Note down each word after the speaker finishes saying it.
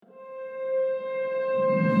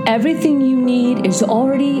Everything you need is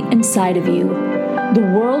already inside of you.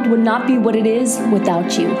 The world would not be what it is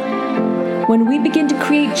without you. When we begin to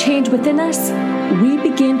create change within us, we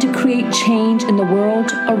begin to create change in the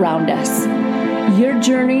world around us. Your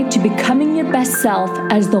journey to becoming your best self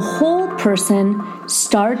as the whole person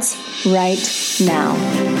starts right now.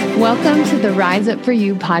 Welcome to the Rise Up For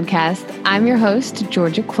You podcast. I'm your host,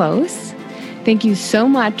 Georgia Close. Thank you so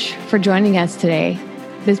much for joining us today.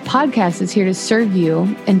 This podcast is here to serve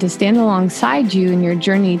you and to stand alongside you in your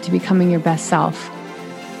journey to becoming your best self.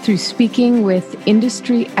 Through speaking with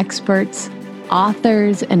industry experts,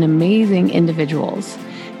 authors, and amazing individuals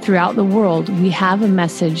throughout the world, we have a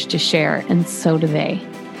message to share, and so do they.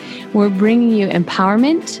 We're bringing you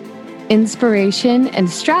empowerment, inspiration, and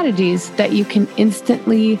strategies that you can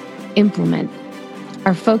instantly implement.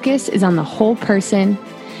 Our focus is on the whole person,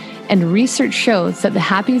 and research shows that the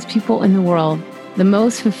happiest people in the world, the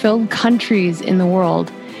most fulfilled countries in the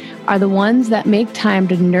world, are the ones that make time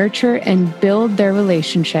to nurture and build their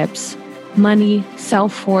relationships, money,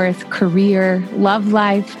 self-worth, career, love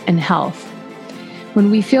life, and health.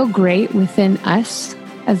 When we feel great within us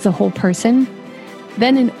as the whole person,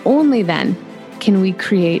 then and only then can we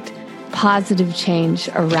create positive change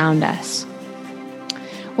around us.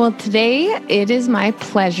 Well, today it is my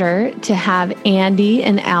pleasure to have Andy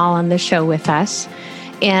and Al on the show with us.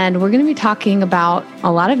 And we're going to be talking about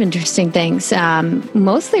a lot of interesting things,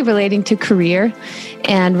 mostly relating to career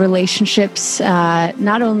and relationships,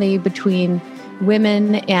 not only between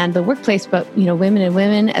women and the workplace, but women and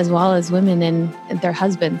women, as well as women and their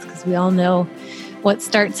husbands, because we all know what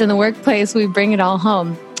starts in the workplace, we bring it all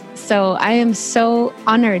home. So I am so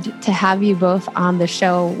honored to have you both on the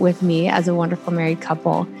show with me as a wonderful married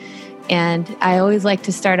couple. And I always like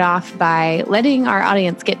to start off by letting our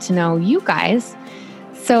audience get to know you guys.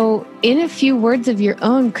 So in a few words of your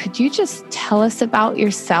own, could you just tell us about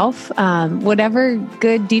yourself, whatever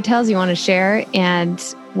good details you want to share and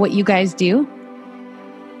what you guys do?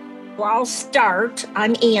 Well, I'll start.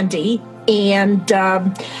 I'm Andy, and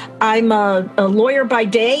I'm a lawyer by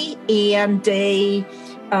day and a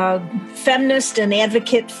feminist and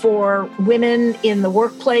advocate for women in the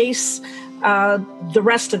workplace the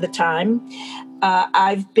rest of the time.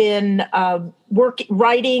 I've been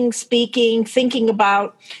writing, speaking, thinking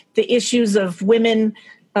about the issues of women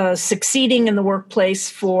succeeding in the workplace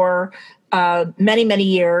for many, many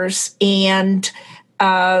years, and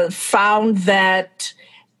found that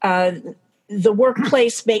the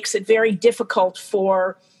workplace makes it very difficult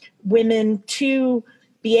for women to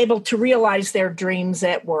be able to realize their dreams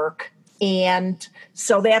at work. And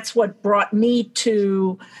so that's what brought me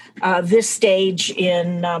to this stage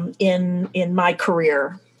in my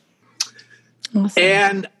career. Awesome.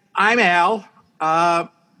 And I'm Al.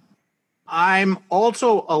 I'm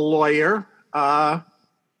also a lawyer.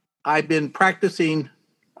 I've been practicing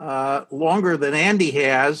longer than Andy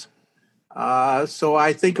has. So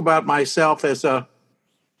I think about myself as a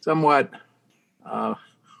somewhat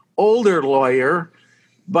older lawyer,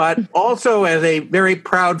 but also as a very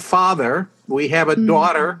proud father. We have a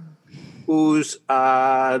daughter who's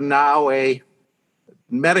now a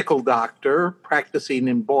medical doctor practicing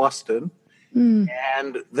in Boston.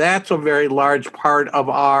 And that's a very large part of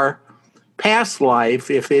our past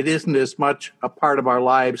life, if it isn't as much a part of our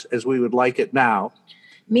lives as we would like it now.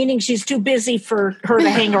 Meaning she's too busy for her to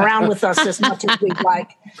hang around with us as much as we'd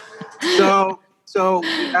like. So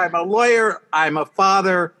I'm a lawyer, I'm a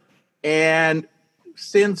father, and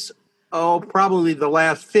since, probably the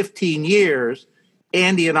last 15 years,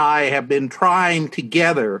 Andy and I have been trying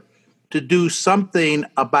together to do something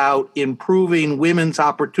about improving women's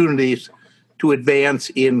opportunities to advance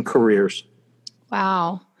in careers.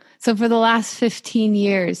 Wow. So for the last 15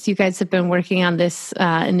 years, you guys have been working on this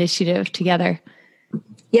initiative together.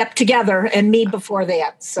 Yep, together, and me before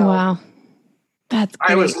that. So wow. That's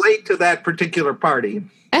great. I was late to that particular party.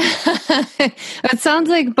 It sounds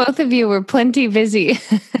like both of you were plenty busy.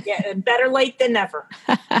 Yeah, and better late than never.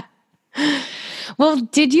 Well,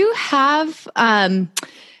 did you have,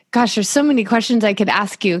 there's so many questions I could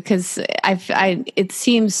ask you because it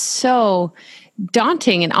seems so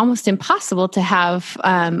daunting and almost impossible to have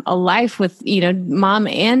a life with, mom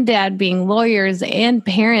and dad being lawyers and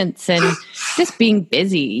parents and just being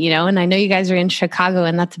busy, and I know you guys are in Chicago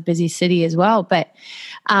and that's a busy city as well. But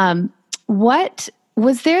what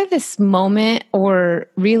was there this moment or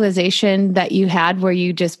realization that you had where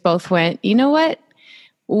you just both went, you know what?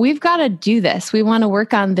 We've got to do this. We want to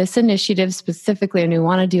work on this initiative specifically and we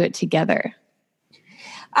want to do it together.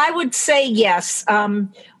 I would say yes.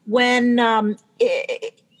 When I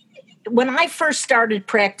first started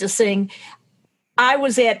practicing, I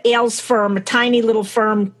was at Al's firm, a tiny little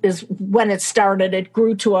firm is when it started. It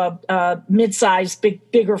grew to a mid-sized,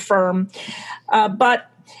 bigger firm. But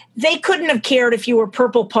they couldn't have cared if you were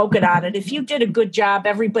purple polka dotted. If you did a good job,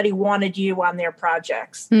 everybody wanted you on their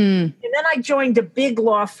projects. And then I joined a big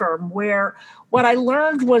law firm where what I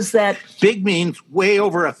learned was that... Big means way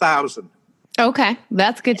over 1,000. Okay,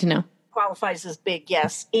 that's good to know. Qualifies as big,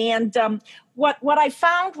 yes. And what I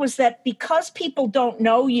found was that because people don't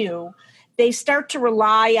know you, they start to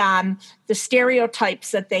rely on the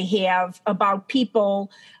stereotypes that they have about people,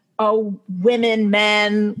 women,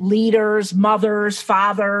 men, leaders, mothers,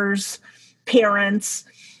 fathers, parents.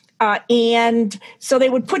 And so they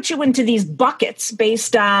would put you into these buckets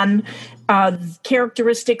based on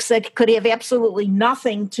characteristics that could have absolutely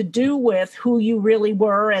nothing to do with who you really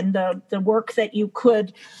were and the work that you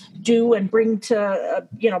could do and bring to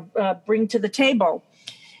the table.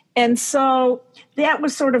 And so that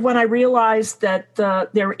was sort of when I realized that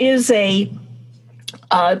there is a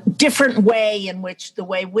different way in which the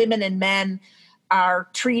way women and men are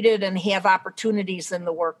treated and have opportunities in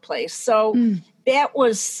the workplace. So that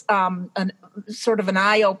was sort of an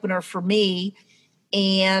eye-opener for me,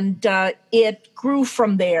 and it grew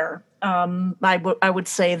from there. I would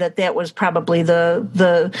say that was probably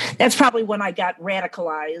that's probably when I got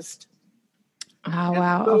radicalized. Oh,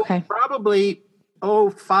 wow. So okay. Probably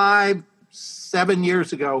 5-7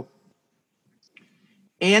 years ago,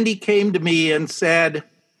 Andy came to me and said,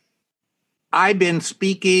 I've been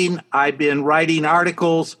speaking, I've been writing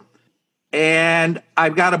articles, and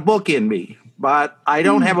I've got a book in me, but I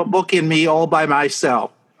don't have a book in me all by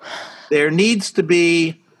myself. There needs to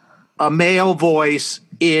be a male voice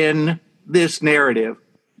in this narrative,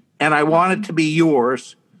 and I want it to be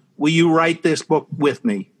yours. Will you write this book with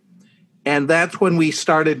me? And that's when we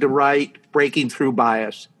started to write Breaking Through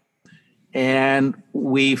Bias. And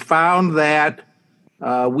we found that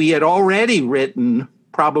we had already written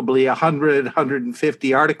probably 100,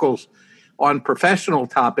 150 articles on professional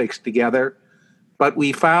topics together, but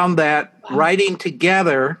we found that writing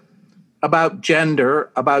together about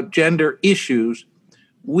gender issues,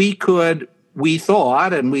 we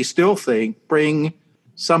thought, and we still think, bring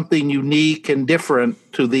something unique and different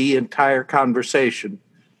to the entire conversation.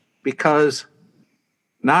 Because,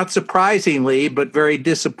 not surprisingly, but very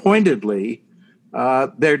disappointedly,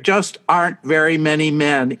 there just aren't very many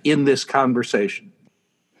men in this conversation.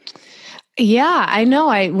 Yeah, I know.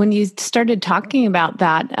 When you started talking about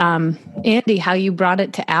that, Andy, how you brought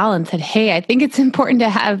it to Al and said, hey, I think it's important to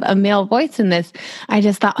have a male voice in this. I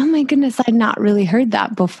just thought, oh my goodness, I'd not really heard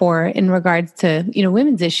that before in regards to,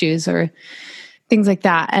 women's issues or things like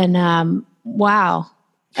that. And wow,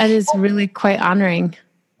 that is really quite honoring.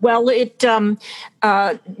 Well,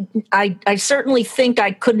 I certainly think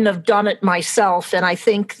I couldn't have done it myself. And I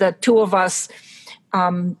think the two of us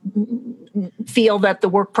feel that the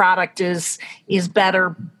work product is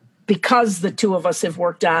better because the two of us have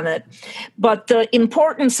worked on it. But the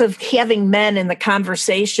importance of having men in the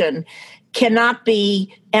conversation cannot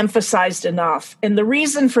be emphasized enough. And the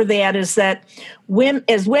reason for that is that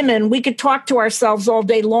as women, we could talk to ourselves all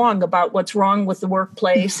day long about what's wrong with the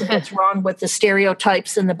workplace and what's wrong with the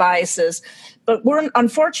stereotypes and the biases. But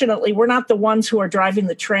unfortunately, we're not the ones who are driving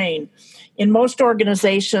the train. In most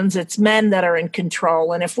organizations, it's men that are in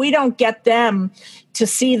control. And if we don't get them to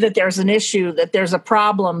see that there's an issue, that there's a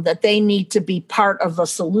problem, that they need to be part of the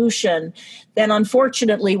solution, then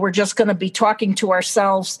unfortunately, we're just going to be talking to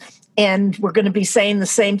ourselves and we're going to be saying the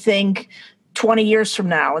same thing 20 years from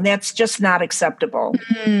now. And that's just not acceptable.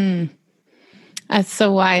 That's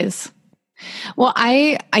so wise. Well,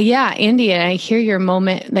 Andy, I hear your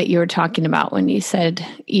moment that you were talking about when you said,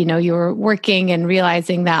 you were working and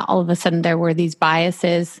realizing that all of a sudden there were these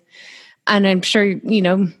biases. And I'm sure,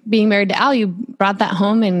 being married to Al, you brought that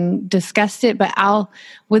home and discussed it. But Al,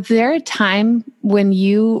 was there a time when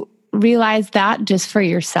you realized that just for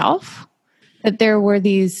yourself, that there were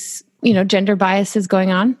these, gender biases going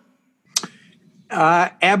on?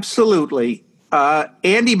 Absolutely.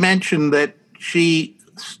 Andy mentioned that she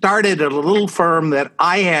started at a little firm that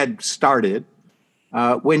I had started.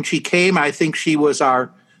 When she came, I think she was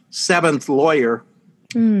our 7th lawyer.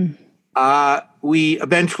 We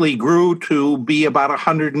eventually grew to be about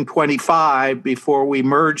 125 before we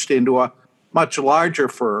merged into a much larger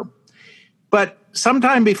firm. But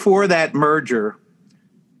sometime before that merger,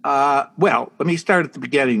 let me start at the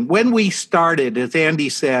beginning. When we started, as Andy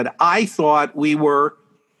said, I thought we were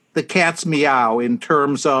the cat's meow in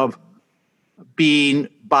terms of being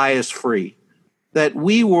bias-free, that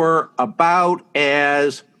we were about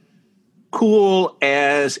as cool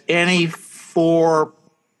as any 4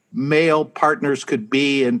 male partners could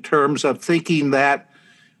be in terms of thinking that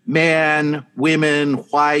men, women,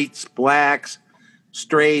 whites, blacks,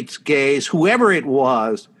 straights, gays, whoever it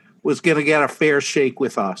was going to get a fair shake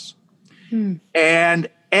with us. And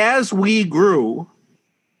as we grew,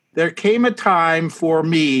 there came a time for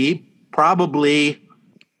me, probably,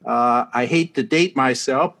 I hate to date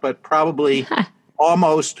myself, but probably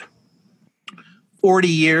almost 40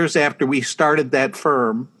 years after we started that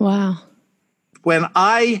firm. Wow. When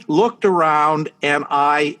I looked around and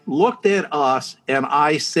I looked at us and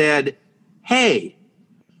I said, hey,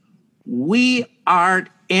 we aren't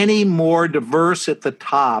any more diverse at the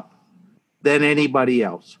top than anybody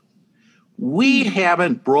else. We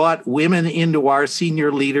haven't brought women into our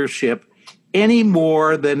senior leadership any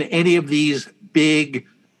more than any of these big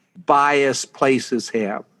biased places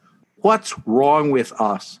have. What's wrong with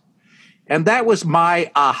us? And that was my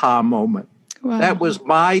aha moment. Wow. That was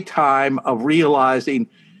my time of realizing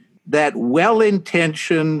that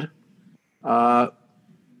well-intentioned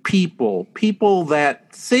people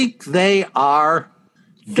that think they are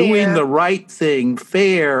doing the right thing,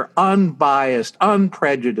 fair, unbiased,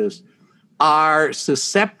 unprejudiced, are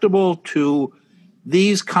susceptible to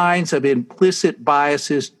these kinds of implicit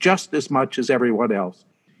biases just as much as everyone else.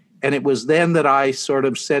 And it was then that I sort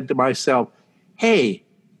of said to myself, hey,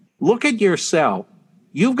 look at yourself.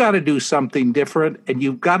 You've got to do something different, and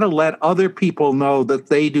you've got to let other people know that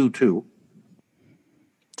they do too.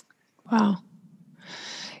 Wow.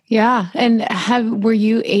 Yeah. And were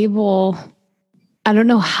you able, I don't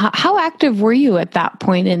know, how active were you at that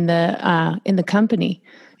point in the company?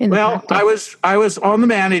 Well, I was on the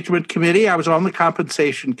management committee. I was on the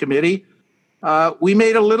compensation committee. We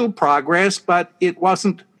made a little progress, but it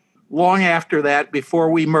wasn't long after that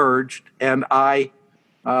before we merged, and I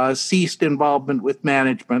ceased involvement with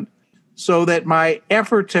management, so that my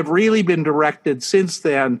efforts have really been directed since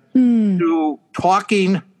then to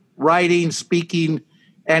talking, writing, speaking,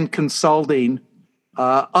 and consulting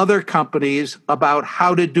other companies about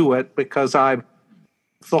how to do it, because I've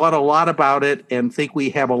thought a lot about it and think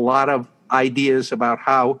we have a lot of ideas about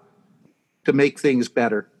how to make things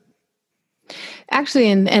better. Actually,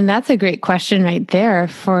 and that's a great question right there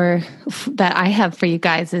that I have for you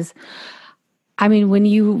guys is, I mean, when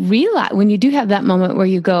you do have that moment where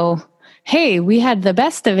you go, hey, we had the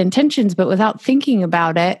best of intentions, but without thinking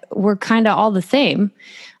about it, we're kind of all the same.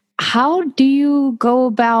 How do you go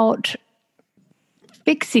about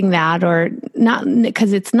fixing that, or not?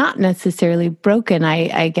 Because it's not necessarily broken,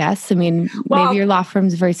 I guess. I mean, maybe your law firm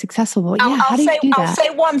is very successful, but how do you do that? I'll say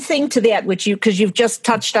one thing to that, because you've just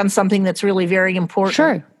touched on something that's really very important.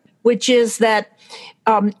 Sure. Which is that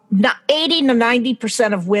 80 to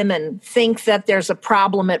 90% of women think that there's a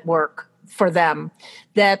problem at work for them,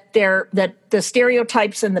 that the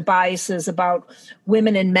stereotypes and the biases about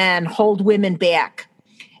women and men hold women back.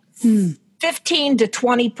 15 to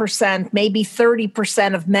 20%, maybe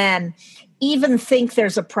 30% of men even think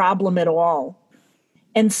there's a problem at all.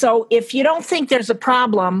 And so if you don't think there's a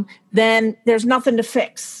problem, then there's nothing to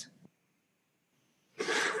fix.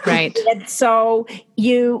 Right. And so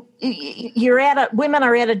women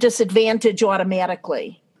are at a disadvantage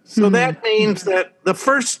automatically. So that means that the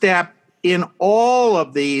first step in all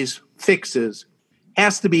of these fixes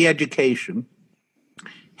has to be education,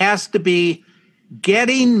 has to be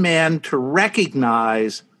getting men to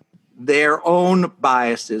recognize their own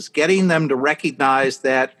biases, getting them to recognize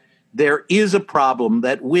that there is a problem,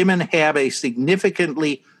 that women have a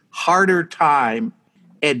significantly harder time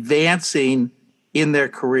advancing in their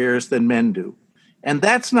careers than men do. And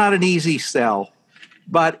that's not an easy sell,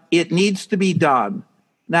 but it needs to be done.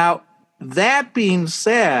 Now, that being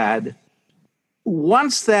said,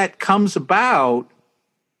 once that comes about,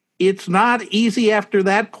 it's not easy after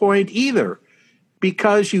that point either,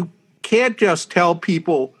 because you can't just tell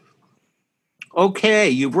people, okay,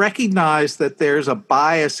 you've recognized that there's a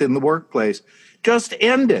bias in the workplace. Just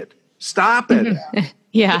end it. Stop it.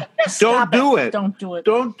 Yeah. Don't do it.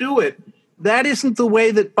 Don't do it. That isn't the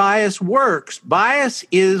way that bias works. Bias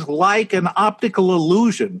is like an optical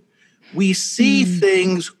illusion. We see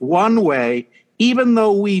things one way, even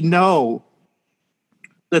though we know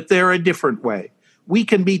that they're a different way. We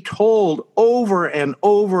can be told over and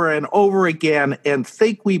over and over again and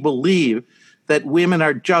think we believe that women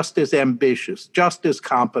are just as ambitious, just as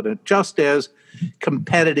competent, just as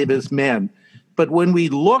competitive as men. But when we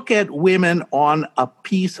look at women on a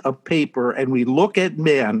piece of paper and we look at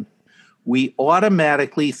men, we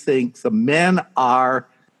automatically think the men are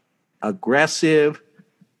aggressive,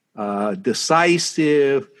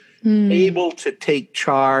 decisive, able to take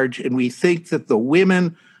charge, and we think that the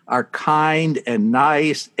women are kind and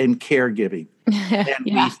nice and caregiving. And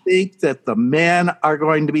we think that the men are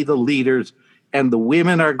going to be the leaders and the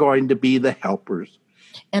women are going to be the helpers.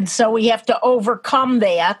 And so we have to overcome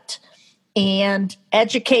that. And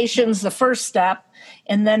education's the first step.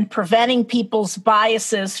 And then preventing people's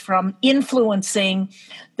biases from influencing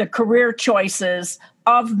the career choices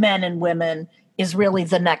of men and women is really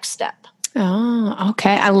the next step. Oh,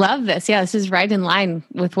 okay. I love this. Yeah, this is right in line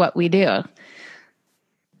with what we do.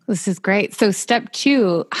 This is great. So step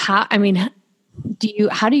 2, how do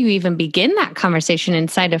you even begin that conversation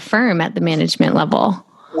inside a firm at the management level?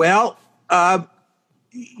 Well,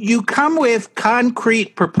 you come with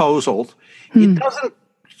concrete proposals. It doesn't.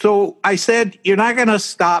 So I said, you're not going to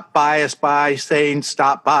stop bias by saying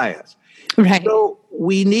stop bias. Right. So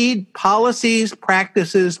we need policies,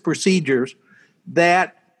 practices, procedures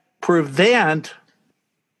that prevent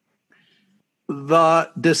the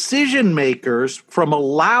decision makers from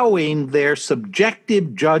allowing their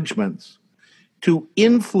subjective judgments to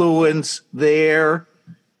influence their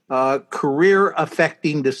career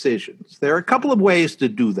affecting decisions. There are a couple of ways to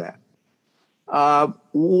do that.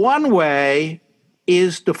 One way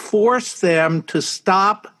is to force them to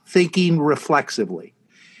stop thinking reflexively.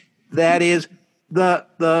 That is,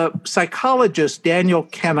 the psychologist Daniel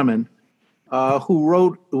Kahneman,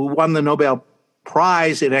 who won the Nobel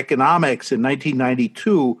Prize in economics in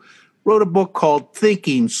 1992, wrote a book called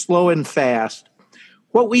Thinking, Slow and Fast.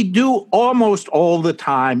 What we do almost all the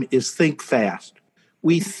time is think fast.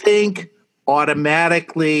 We think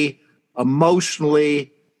automatically,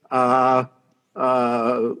 emotionally, based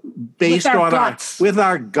on with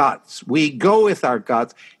our guts. We go with our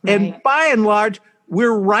guts. Right. And by and large,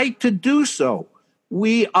 we're right to do so.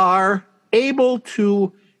 We are able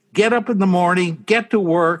to get up in the morning, get to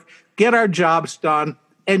work, get our jobs done,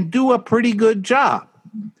 and do a pretty good job.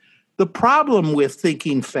 The problem with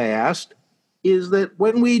thinking fast is that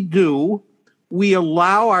when we do, we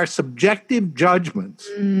allow our subjective judgments,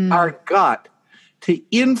 our gut, to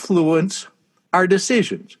influence our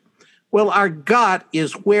decisions. Well, our gut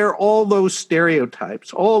is where all those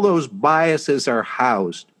stereotypes, all those biases are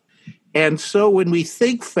housed. And so when we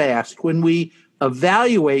think fast, when we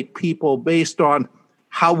evaluate people based on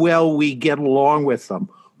how well we get along with them,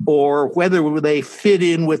 or whether they fit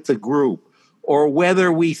in with the group, or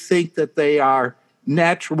whether we think that they are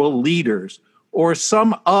natural leaders, or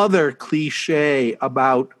some other cliche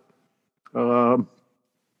about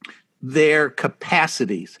their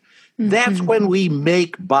capacities, that's when we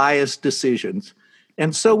make biased decisions.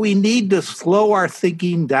 And so we need to slow our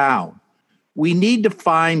thinking down. We need to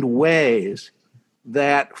find ways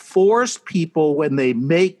that force people, when they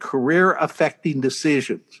make career-affecting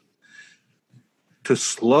decisions, to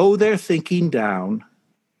slow their thinking down,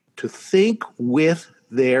 to think with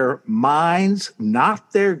their minds,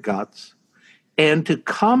 not their guts, and to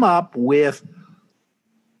come up with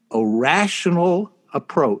a rational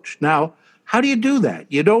approach. Now, how do you do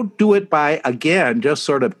that? You don't do it by, again, just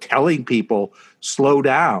sort of telling people, slow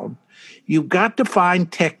down. You've got to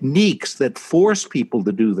find techniques that force people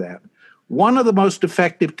to do that. One of the most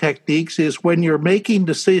effective techniques is when you're making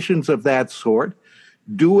decisions of that sort,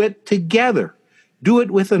 do it together. Do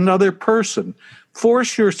it with another person.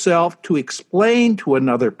 Force yourself to explain to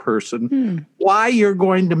another person why you're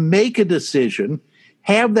going to make a decision.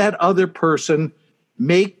 Have that other person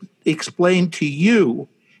explain to you,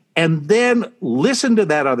 and then listen to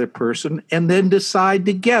that other person and then decide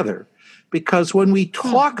together. Because when we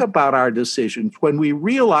talk about our decisions, when we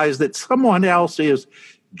realize that someone else is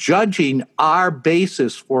judging our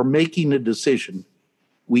basis for making a decision,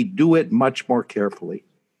 we do it much more carefully.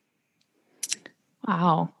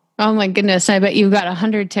 Wow. Oh my goodness. I bet you've got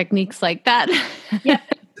 100 techniques like that. Yeah.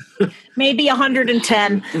 Maybe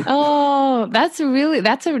 110. Oh, this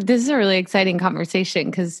is a really exciting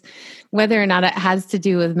conversation, because whether or not it has to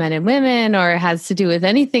do with men and women or it has to do with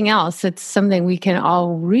anything else, it's something we can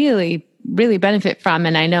all really, really benefit from.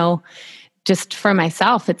 And I know just for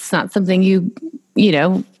myself, it's not something you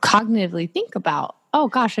cognitively think about. Oh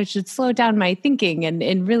gosh, I should slow down my thinking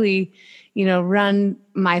and really, run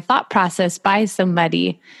my thought process by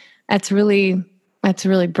somebody. That's really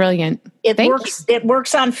brilliant. It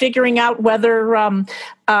works on figuring out whether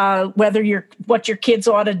what your kids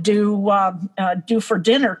ought to do for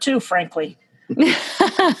dinner too, frankly.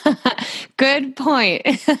 Good point.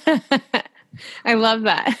 I love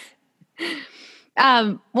that.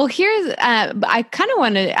 Well, I kind of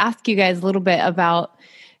want to ask you guys a little bit about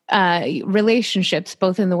relationships,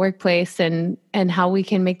 both in the workplace and how we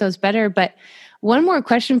can make those better. But one more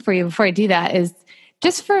question for you before I do that is,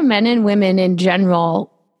 just for men and women in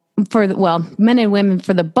general, men and women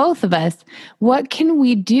for the both of us, what can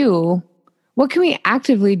we do what can we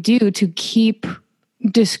actively do to keep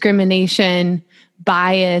discrimination,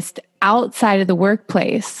 biased outside of the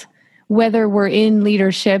workplace, whether we're in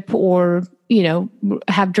leadership or,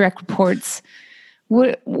 have direct reports?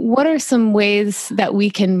 What are some ways that we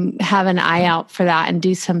can have an eye out for that and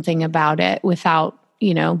do something about it without,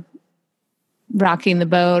 rocking the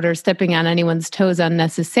boat or stepping on anyone's toes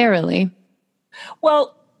unnecessarily?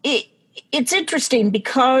 Well, it's interesting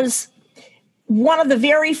because one of the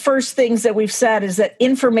very first things that we've said is that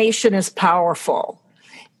information is powerful.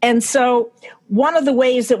 And so one of the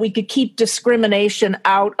ways that we could keep discrimination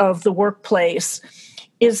out of the workplace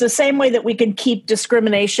is the same way that we can keep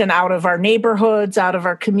discrimination out of our neighborhoods, out of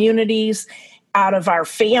our communities, out of our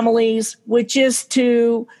families, which is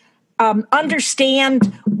to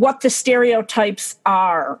understand what the stereotypes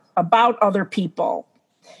are about other people.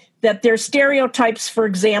 That there's stereotypes, for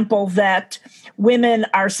example, that women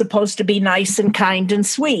are supposed to be nice and kind and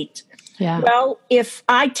sweet. Yeah. Well, if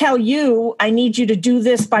I tell you I need you to do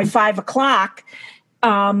this by 5:00,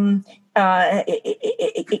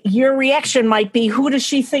 your reaction might be, who does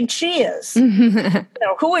she think she is?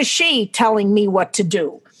 Who is she telling me what to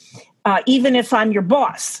do? Even if I'm your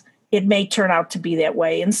boss, it may turn out to be that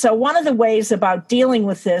way. And so one of the ways about dealing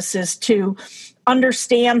with this is to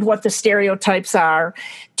understand what the stereotypes are,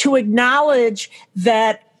 to acknowledge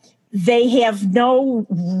that they have no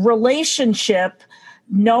relationship,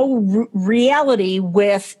 no reality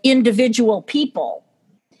with individual people,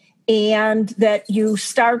 and that you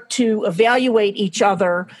start to evaluate each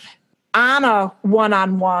other on a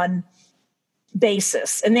one-on-one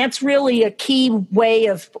basis. And that's really a key way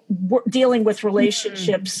of dealing with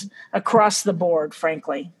relationships across the board,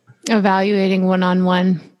 frankly. Evaluating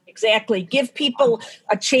one-on-one. Exactly. Give people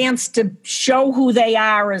a chance to show who they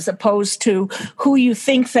are as opposed to who you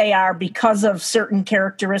think they are because of certain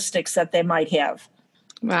characteristics that they might have.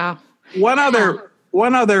 Wow. One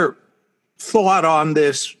other thought on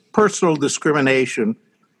this personal discrimination.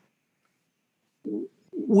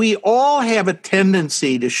 We all have a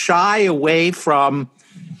tendency to shy away from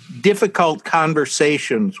difficult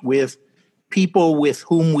conversations with people with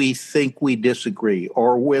whom we think we disagree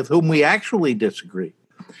or with whom we actually disagree.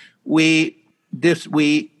 We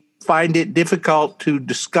find it difficult to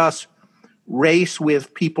discuss race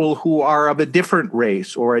with people who are of a different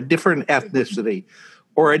race or a different ethnicity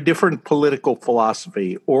or a different political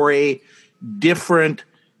philosophy or a different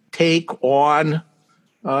take on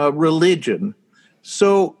religion.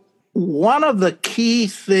 So one of the key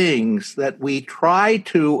things that we try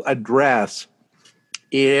to address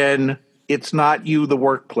in It's Not You, the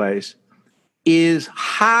Workplace, is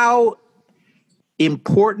how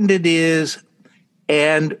important it is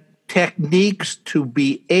and techniques to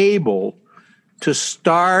be able to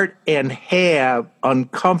start and have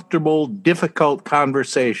uncomfortable, difficult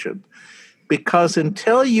conversations. Because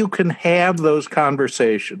until you can have those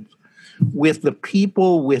conversations with the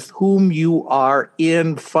people with whom you are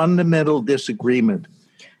in fundamental disagreement,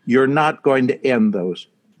 you're not going to end those.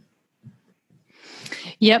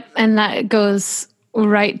 Yep, and that goes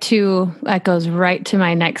right to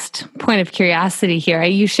my next point of curiosity here.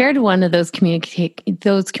 You shared one of those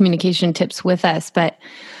communication tips with us, but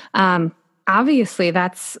obviously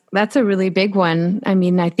that's a really big one. I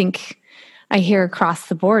mean, I think I hear across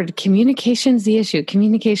the board, communication's the issue.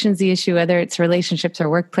 Communication's the issue, whether it's relationships or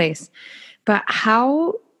workplace. But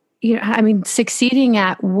how, succeeding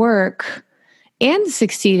at work and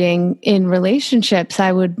succeeding in relationships,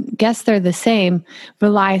 I would guess they're the same,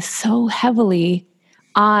 rely so heavily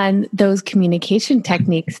on those communication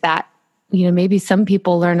techniques that, maybe some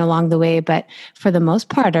people learn along the way, but for the most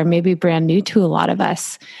part are maybe brand new to a lot of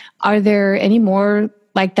us. Are there any more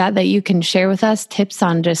like that you can share with us, tips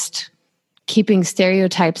on just keeping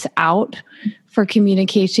stereotypes out for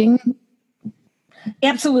communicating?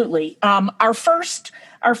 Absolutely. Our first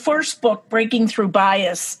book, Breaking Through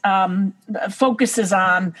Bias, focuses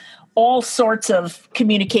on all sorts of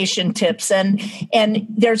communication tips, and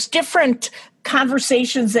there's different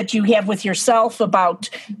conversations that you have with yourself about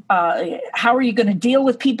how are you going to deal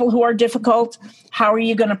with people who are difficult, how are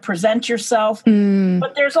you going to present yourself,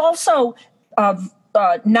 but there's also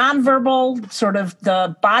nonverbal, sort of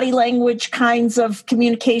the body language kinds of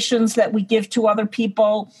communications that we give to other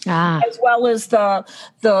people, as well as the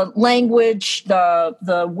language,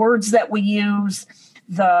 the words that we use,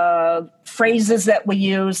 the phrases that we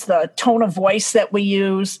use, the tone of voice that we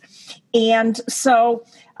use. And so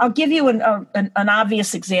I'll give you an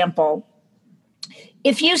obvious example.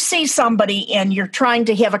 If you see somebody and you're trying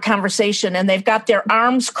to have a conversation and they've got their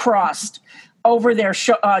arms crossed over their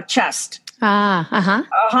chest,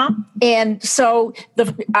 And so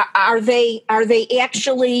are they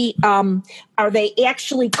actually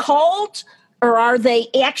cold, or are they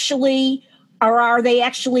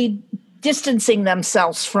actually distancing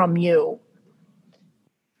themselves from you?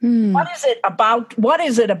 What is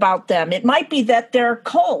it about them? It might be that they're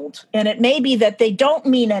cold, and it may be that they don't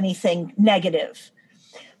mean anything negative.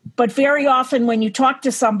 But very often when you talk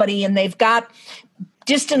to somebody and they've got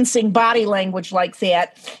distancing body language like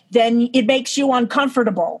that, then it makes you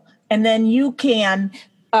uncomfortable. And then you can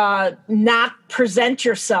not present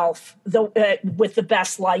yourself with the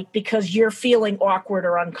best light because you're feeling awkward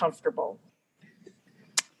or uncomfortable.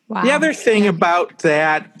 Wow. The other thing about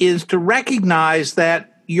that is to recognize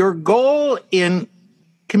that your goal in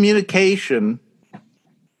communication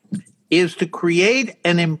is to create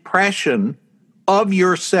an impression of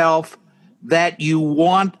yourself that you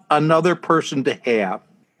want another person to have.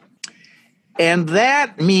 And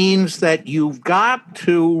that means that you've got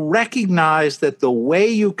to recognize that the way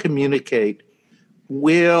you communicate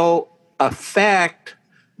will affect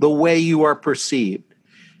the way you are perceived.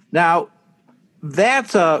 Now,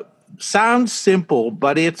 sounds simple,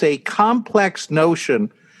 but it's a complex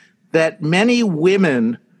notion that many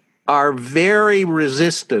women are very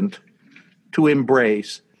resistant to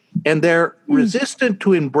embrace. And they're resistant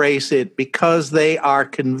to embrace it because they are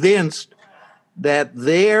convinced that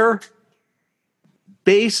their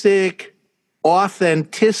basic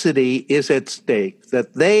authenticity is at stake,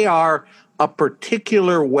 that they are a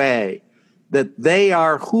particular way, that they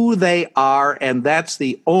are who they are, and that's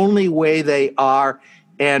the only way they are,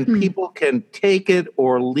 and people can take it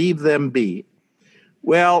or leave them be.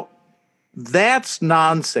 Well, that's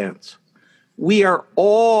nonsense. We are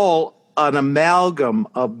all an amalgam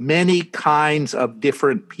of many kinds of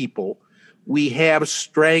different people. We have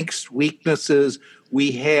strengths, weaknesses,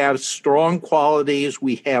 we have strong qualities,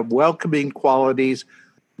 we have welcoming qualities,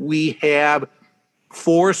 we have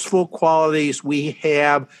forceful qualities, we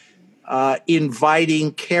have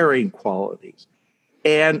inviting, caring qualities.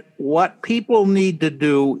 And what people need to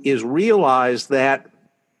do is realize that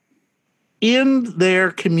in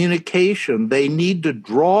their communication, they need to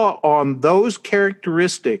draw on those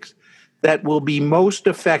characteristics that will be most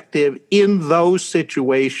effective in those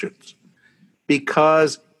situations,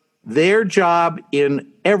 because their job in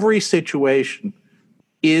every situation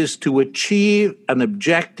is to achieve an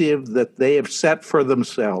objective that they have set for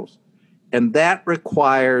themselves. And that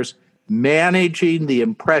requires managing the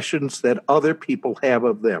impressions that other people have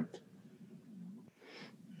of them.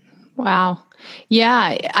 Wow.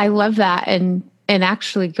 Yeah, I love that. And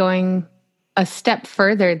actually going a step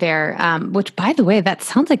further there, which, by the way, that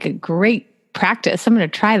sounds like a great practice. I'm going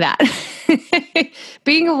to try that.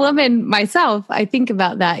 Being a woman myself, I think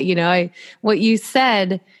about that. You know, what you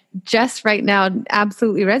said just right now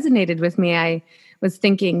absolutely resonated with me. I was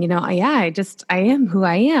thinking, you know, I am who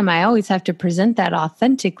I am. I always have to present that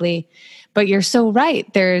authentically. But you're so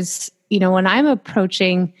right. There's, you know, when I'm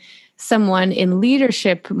approaching someone in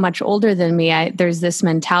leadership much older than me, there's this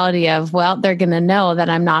mentality of, well, they're going to know that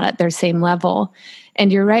I'm not at their same level.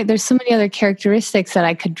 And you're right. There's so many other characteristics that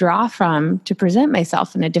I could draw from to present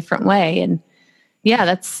myself in a different way. And yeah,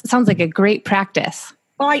 that sounds like a great practice.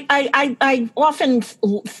 Well, I often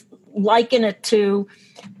liken it to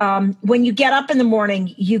when you get up in the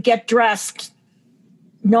morning, you get dressed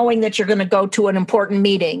knowing that you're going to go to an important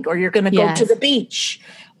meeting, or you're going to go to the beach,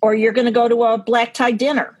 or you're going to go to a black tie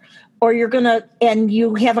dinner, or and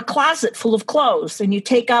you have a closet full of clothes, and you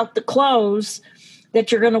take out the clothes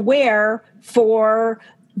that you're going to wear for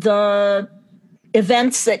the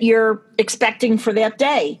events that you're expecting for that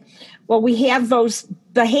day. Well, we have those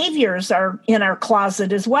behaviors are in our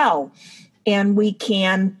closet as well, and we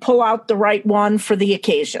can pull out the right one for the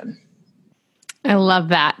occasion. I love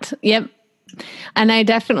that. Yep. And I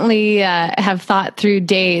definitely have thought through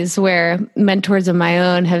days where mentors of my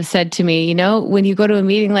own have said to me, you know, when you go to a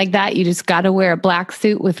meeting like that, you just got to wear a black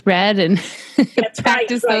suit with red and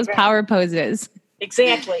practice those power poses.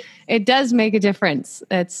 Exactly. It does make a difference.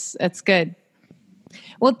 That's good.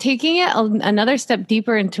 Well, taking it another step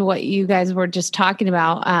deeper into what you guys were just talking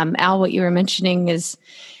about, Al, what you were mentioning is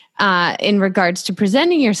in regards to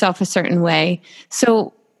presenting yourself a certain way.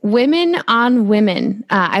 So women on women,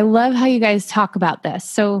 I love how you guys talk about this.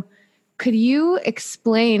 So could you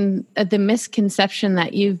explain the misconception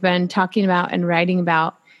that you've been talking about and writing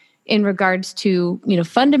about in regards to, you know,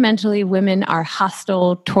 fundamentally women are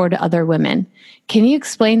hostile toward other women? Can you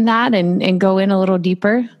explain that and go in a little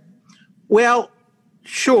deeper? Well,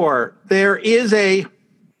 sure. There is a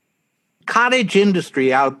cottage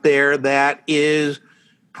industry out there that is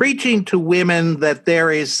preaching to women that there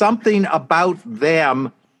is something about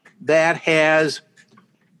them that has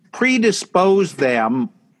predisposed them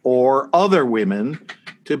or other women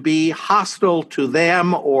to be hostile to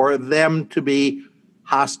them or them to be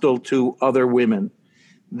hostile to other women,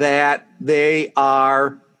 that they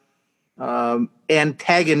are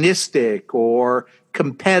antagonistic or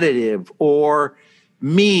competitive or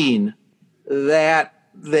mean, that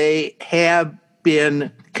they have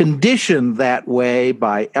been conditioned that way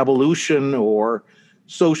by evolution or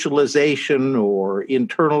socialization or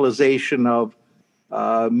internalization of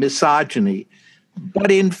misogyny.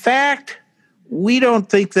 But in fact, we don't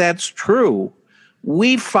think that's true.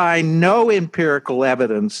 We find no empirical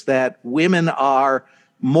evidence that women are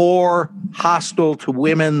more hostile to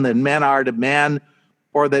women than men are to men,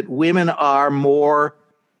 or that women are more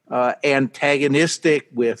antagonistic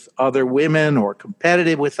with other women or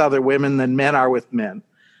competitive with other women than men are with men.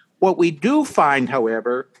 What we do find,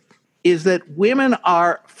 however, is that women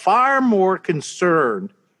are far more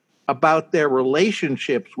concerned about their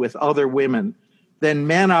relationships with other women than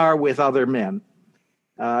men are with other men.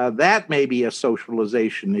 That may be a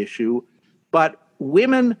socialization issue, but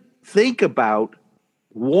women think about,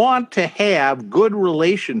 want to have good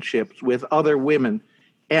relationships with other women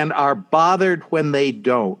and are bothered when they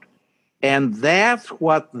don't. And that's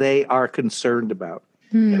what they are concerned about.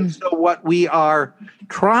 And so what we are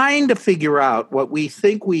trying to figure out, what we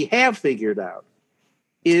think we have figured out,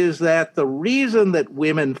 is that the reason that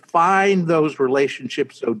women find those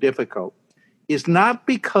relationships so difficult is not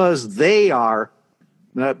because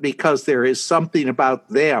because there is something about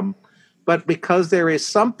them, but because there is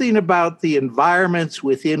something about the environments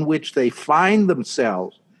within which they find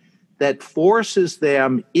themselves that forces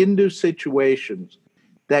them into situations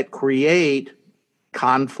that create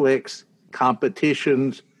conflicts,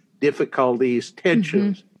 competitions, difficulties,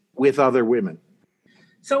 tensions with other women.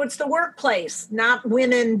 So it's the workplace, not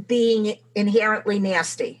women being inherently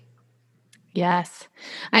nasty. Yes.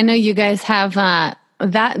 I know you guys have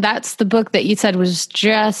that's the book that you said was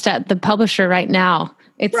just at the publisher right now.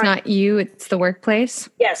 It's Right. Not You, it's The Workplace.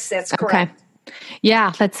 Yes, that's correct. Okay.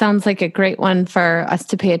 Yeah, that sounds like a great one for us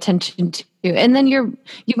to pay attention to. And then you've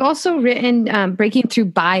also written Breaking Through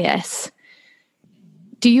Bias.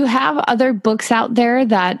 Do you have other books out there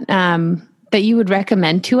that that you would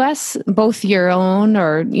recommend to us, both your own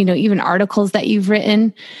or even articles that you've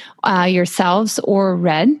written yourselves or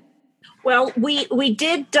read? Well, we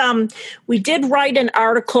did write an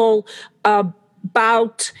article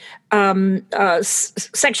about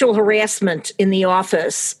sexual harassment in the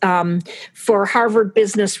office for Harvard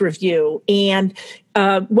Business Review, and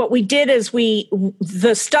what we did is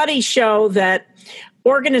the studies show that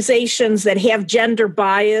organizations that have gender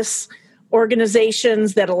bias,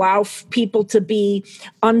 organizations that allow people to be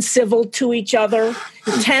uncivil to each other,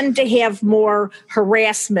 tend to have more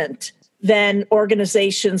harassment than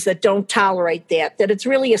organizations that don't tolerate that it's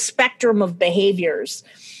really a spectrum of behaviors.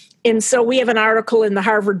 And so we have an article in the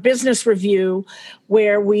Harvard Business Review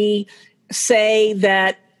where we say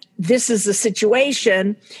that this is the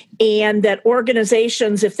situation and that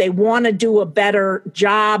organizations, if they want to do a better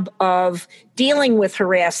job of dealing with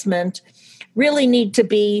harassment, really need to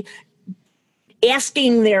be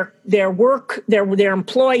asking their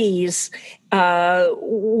employees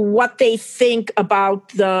what they think about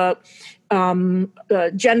the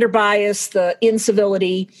gender bias, the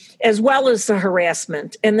incivility, as well as the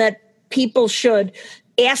harassment, and that people should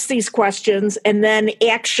ask these questions and then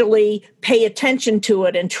actually pay attention to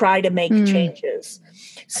it and try to make changes.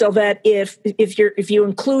 So that if you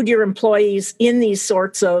include your employees in these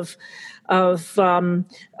sorts of fact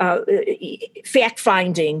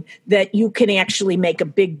finding, that you can actually make a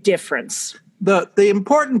big difference. The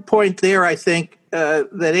important point there, I think,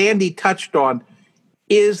 that Andy touched on,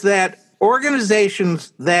 is that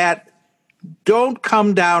organizations that don't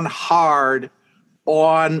come down hard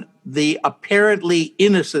on the apparently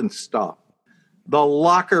innocent stuff, the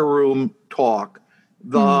locker room talk,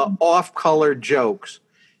 the off-color jokes,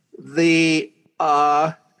 the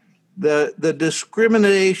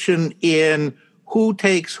discrimination in who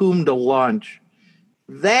takes whom to lunch,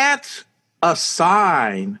 that's a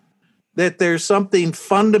sign that there's something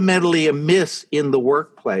fundamentally amiss in the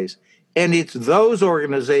workplace. And it's those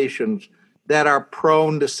organizations that are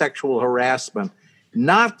prone to sexual harassment,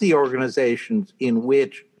 not the organizations in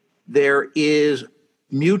which there is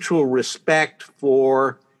mutual respect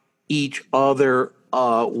for each other,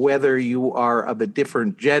 whether you are of a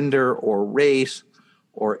different gender or race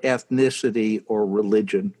or ethnicity or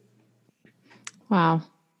religion. Wow.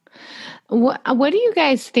 What do you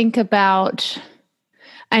guys think about,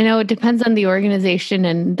 I know it depends on the organization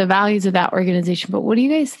and the values of that organization, but what do you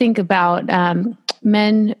guys think about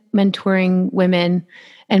men mentoring women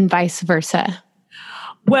and vice versa?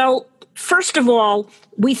 Well, first of all,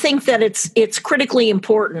 we think that it's critically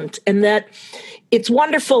important and that it's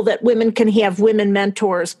wonderful that women can have women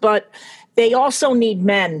mentors, but they also need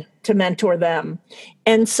men to mentor them.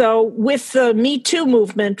 And so with the Me Too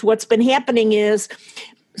movement, what's been happening is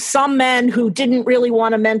some men who didn't really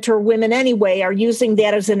want to mentor women anyway are using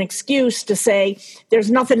that as an excuse to say, there's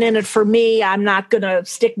nothing in it for me, I'm not going to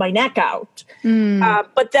stick my neck out.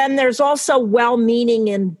 But then there's also well-meaning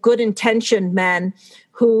and good-intentioned men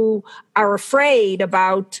who are afraid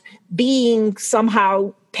about being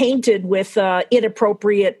somehow painted with an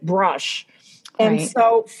inappropriate brush. And Right.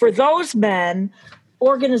 so for those men,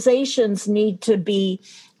 organizations need to be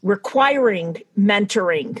requiring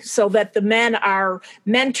mentoring so that the men are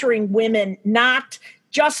mentoring women, not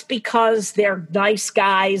just because they're nice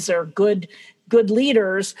guys or good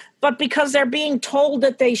leaders, but because they're being told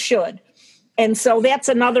that they should. And so that's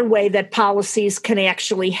another way that policies can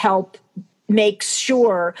actually help make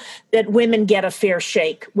sure that women get a fair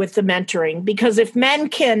shake with the mentoring. Because if men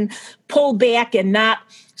can pull back and not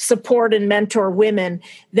support and mentor women,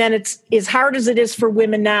 then it's as hard as it is for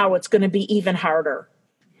women now, it's going to be even harder.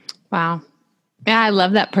 Wow. Yeah, I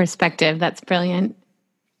love that perspective. That's brilliant.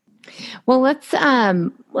 Well, let's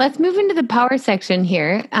move into the power section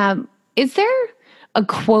here. Is there a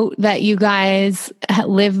quote that you guys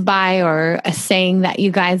live by or a saying that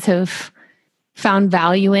you guys have found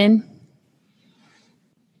value in?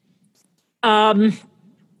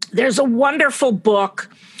 There's a wonderful book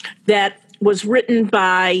that was written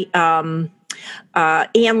by Anne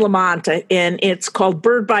Lamott, and it's called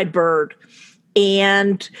Bird by Bird.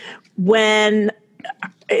 And when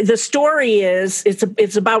the story is,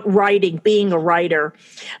 it's about writing, being a writer,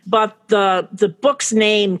 but the book's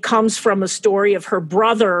name comes from a story of her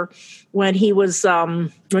brother when she was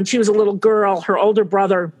a little girl. Her older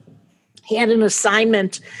brother had an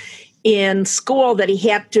assignment in school that he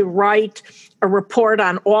had to write a report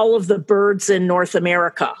on all of the birds in North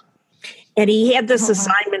America. And he had this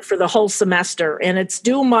assignment for the whole semester, and it's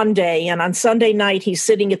due Monday. And on Sunday night, he's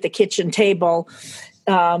sitting at the kitchen table,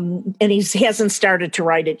 and he hasn't started to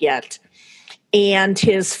write it yet. And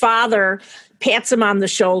his father pats him on the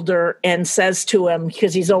shoulder and says to him,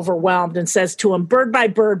 because he's overwhelmed, and says to him, "Bird by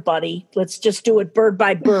bird, buddy. Let's just do it bird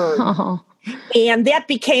by bird." Oh. And that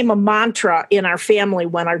became a mantra in our family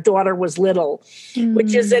when our daughter was little,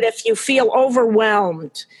 which is that if you feel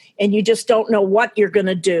overwhelmed and you just don't know what you're going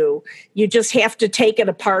to do, you just have to take it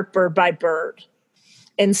apart bird by bird.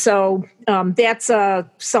 And so that's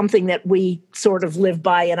something that we sort of live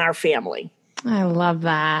by in our family. I love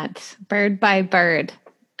that. Bird by bird.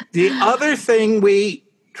 The other thing we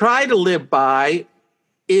try to live by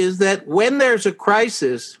is that when there's a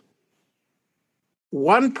crisis,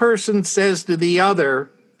 one person says to the other,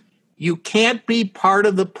 you can't be part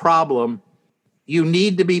of the problem, you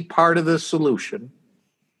need to be part of the solution,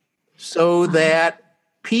 so that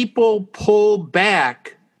people pull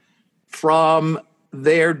back from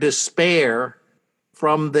their despair,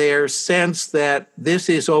 from their sense that this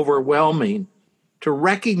is overwhelming, to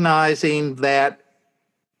recognizing that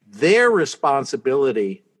their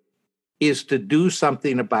responsibility is to do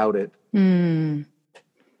something about it.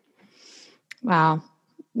 Wow.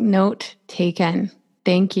 Note taken.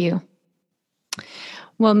 Thank you.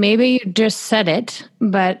 Well, maybe you just said it,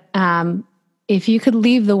 but if you could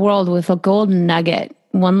leave the world with a golden nugget,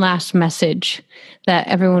 one last message that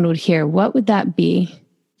everyone would hear, what would that be?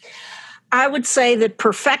 I would say that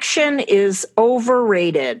perfection is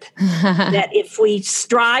overrated. That if we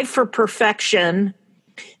strive for perfection,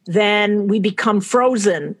 then we become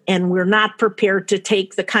frozen and we're not prepared to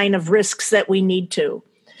take the kind of risks that we need to.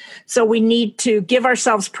 So we need to give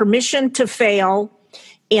ourselves permission to fail,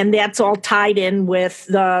 and that's all tied in with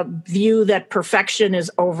the view that perfection is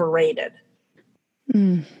overrated.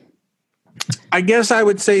 I guess I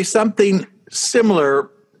would say something similar,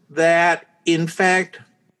 that in fact,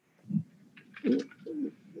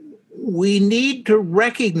 we need to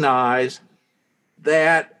recognize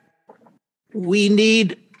that we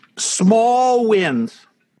need small wins,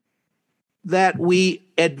 that we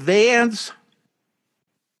advance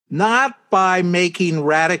not by making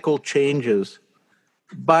radical changes,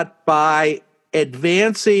 but by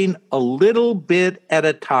advancing a little bit at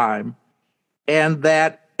a time, and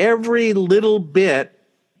that every little bit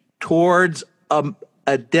towards an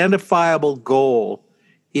identifiable goal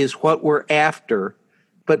is what we're after.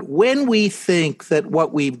 But when we think that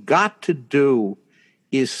what we've got to do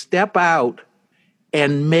is step out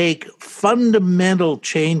and make fundamental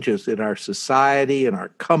changes in our society, in our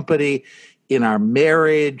company, in our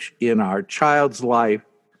marriage, in our child's life,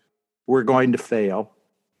 we're going to fail.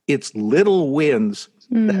 It's little wins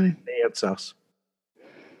that advance us.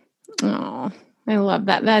 Oh, I love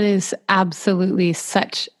that. That is absolutely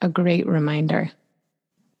such a great reminder.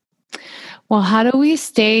 Well, how do we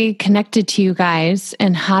stay connected to you guys,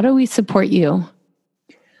 and how do we support you?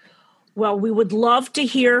 Well, we would love to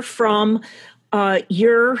hear from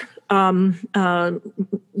your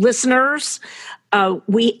listeners. Our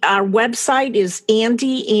website is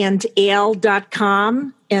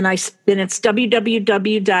andyandal.com, and it's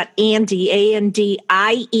www.andy,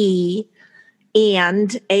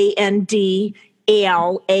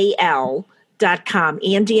 ANDANDALAL.com,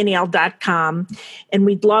 andyandal.com. And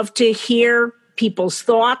we'd love to hear people's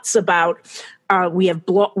thoughts about, we have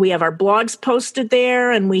our blogs posted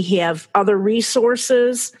there, and we have other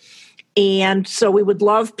resources. And so we would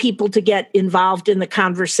love people to get involved in the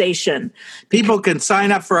conversation. People can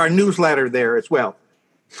sign up for our newsletter there as well.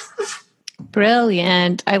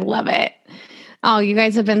 Brilliant. I love it. Oh, you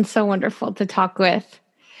guys have been so wonderful to talk with.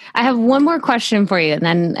 I have one more question for you,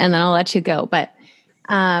 and then I'll let you go. But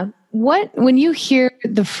when you hear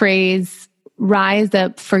the phrase "rise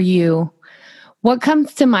up for you," what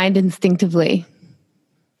comes to mind instinctively?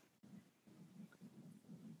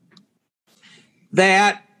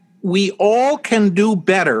 That we all can do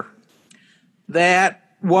better, that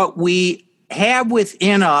what we have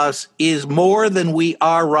within us is more than we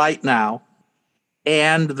are right now,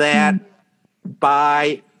 and that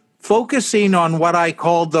by focusing on what I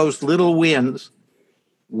called those little wins,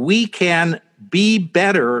 we can be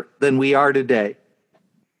better than we are today.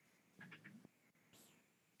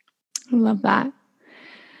 I love that.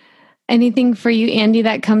 Anything for you, Andy,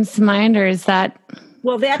 that comes to mind, or is that?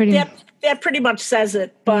 Well, that pretty much says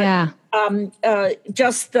it. But yeah.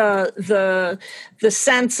 Just the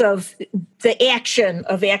sense of the action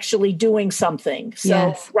of actually doing something. So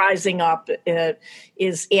yes. Rising up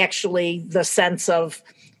is actually the sense of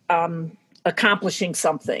accomplishing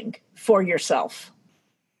something for yourself.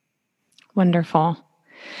 Wonderful.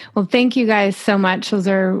 Well, thank you guys so much. Those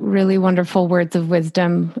are really wonderful words of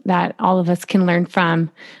wisdom that all of us can learn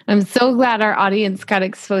from. I'm so glad our audience got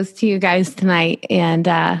exposed to you guys tonight. And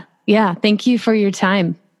thank you for your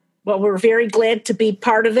time. Well, we're very glad to be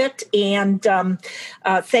part of it. And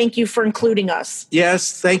thank you for including us.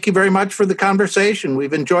 Yes, thank you very much for the conversation.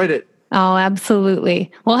 We've enjoyed it. Oh,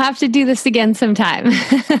 absolutely. We'll have to do this again sometime.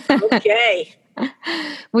 Okay.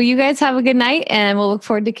 Well, you guys have a good night, and we'll look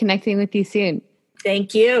forward to connecting with you soon.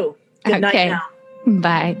 Thank you. Good night now.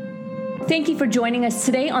 Bye. Thank you for joining us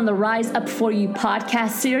today on the Rise Up For You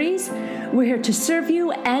podcast series. We're here to serve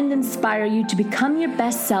you and inspire you to become your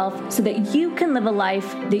best self so that you can live a life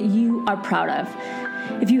that you are proud of.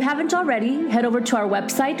 If you haven't already, head over to our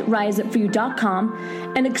website,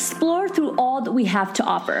 riseupforyou.com, and explore through all that we have to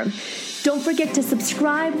offer. Don't forget to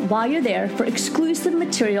subscribe while you're there for exclusive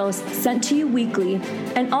materials sent to you weekly,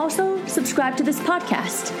 and also subscribe to this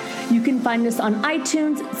podcast. You can find us on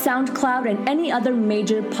iTunes, SoundCloud, and any other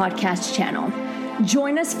major podcast channel.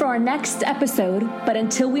 Join us for our next episode, but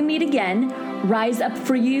until we meet again, rise up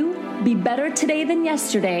for you, be better today than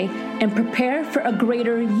yesterday, and prepare for a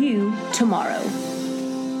greater you tomorrow.